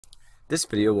This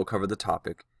video will cover the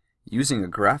topic, using a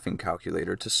graphing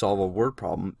calculator to solve a word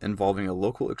problem involving a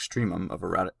local extremum of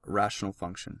a rational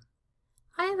function.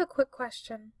 I have a quick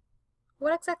question.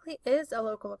 What exactly is a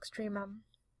local extremum?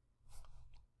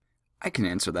 I can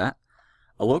answer that.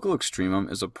 A local extremum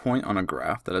is a point on a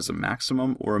graph that has a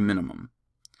maximum or a minimum.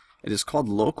 It is called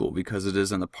local because it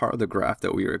is in the part of the graph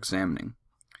that we are examining.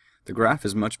 The graph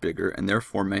is much bigger and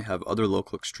therefore may have other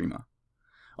local extrema.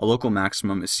 A local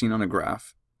maximum is seen on a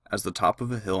graph as the top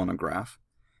of a hill on a graph,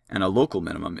 and a local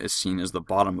minimum is seen as the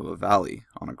bottom of a valley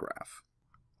on a graph.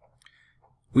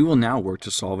 We will now work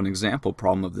to solve an example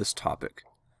problem of this topic.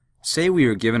 Say we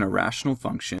are given a rational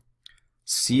function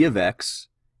c of x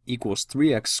equals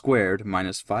 3x squared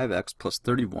minus 5x plus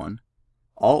 31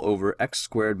 all over x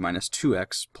squared minus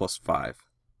 2x plus 5.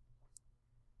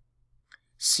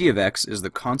 C of x is the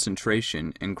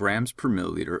concentration in grams per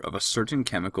milliliter of a certain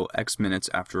chemical x minutes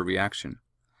after a reaction.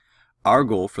 Our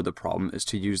goal for the problem is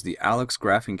to use the ALEX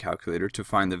graphing calculator to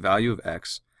find the value of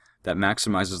x that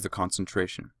maximizes the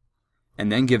concentration,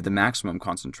 and then give the maximum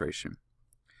concentration.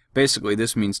 Basically,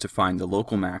 this means to find the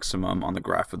local maximum on the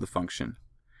graph of the function.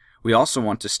 We also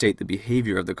want to state the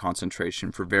behavior of the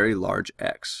concentration for very large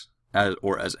x,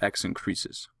 as x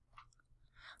increases.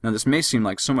 Now this may seem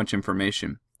like so much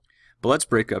information, but let's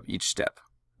break up each step.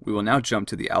 We will now jump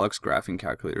to the ALEX graphing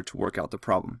calculator to work out the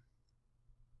problem.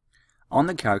 On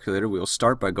the calculator, we will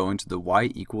start by going to the y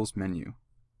equals menu.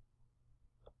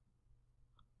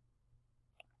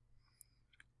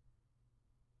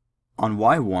 On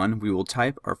y1, we will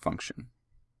type our function.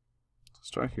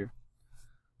 Start here.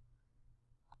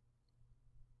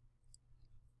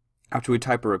 After we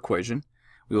type our equation,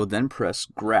 we will then press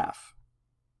graph.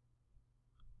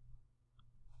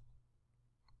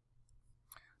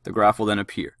 The graph will then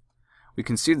appear. We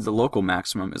can see that the local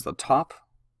maximum is the top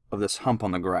of this hump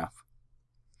on the graph.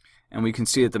 And we can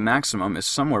see that the maximum is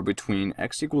somewhere between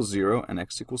x equals 0 and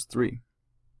x equals 3.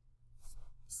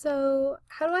 So,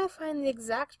 how do I find the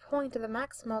exact point of the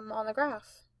maximum on the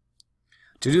graph?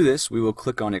 To do this, we will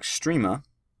click on Extrema,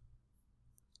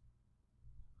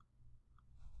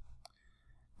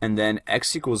 and then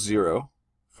x equals 0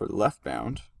 for the left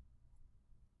bound,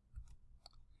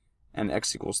 and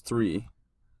x equals 3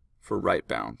 for right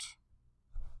bound.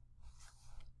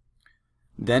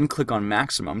 Then click on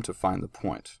Maximum to find the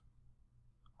point.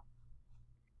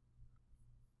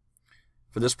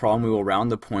 For this problem, we will round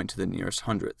the point to the nearest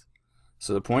hundredth.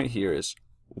 So the point here is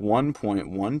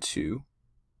 1.12,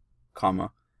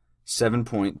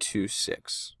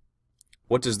 7.26.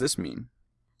 What does this mean?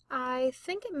 I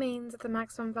think it means that the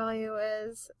maximum value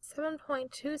is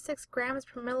 7.26 grams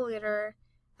per milliliter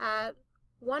at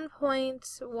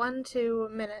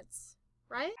 1.12 minutes,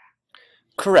 right?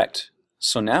 Correct.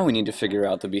 So now we need to figure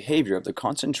out the behavior of the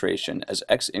concentration as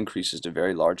x increases to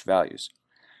very large values.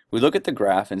 We look at the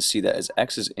graph and see that as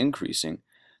x is increasing,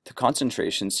 the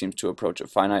concentration seems to approach a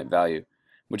finite value,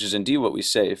 which is indeed what we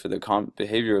say for the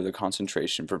behavior of the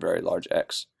concentration for very large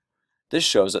x. This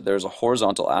shows that there is a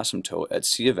horizontal asymptote at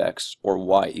c of x, or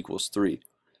y equals 3,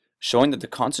 showing that the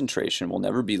concentration will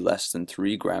never be less than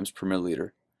 3 grams per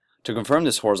milliliter. To confirm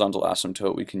this horizontal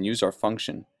asymptote, we can use our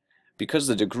function. Because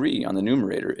the degree on the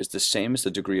numerator is the same as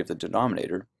the degree of the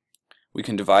denominator, we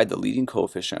can divide the leading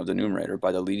coefficient of the numerator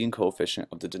by the leading coefficient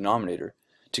of the denominator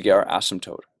to get our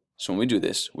asymptote. So when we do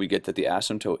this, we get that the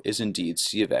asymptote is indeed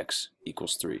c of x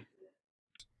equals 3.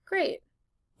 Great.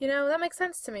 You know, that makes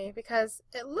sense to me because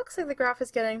it looks like the graph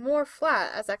is getting more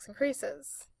flat as x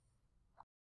increases.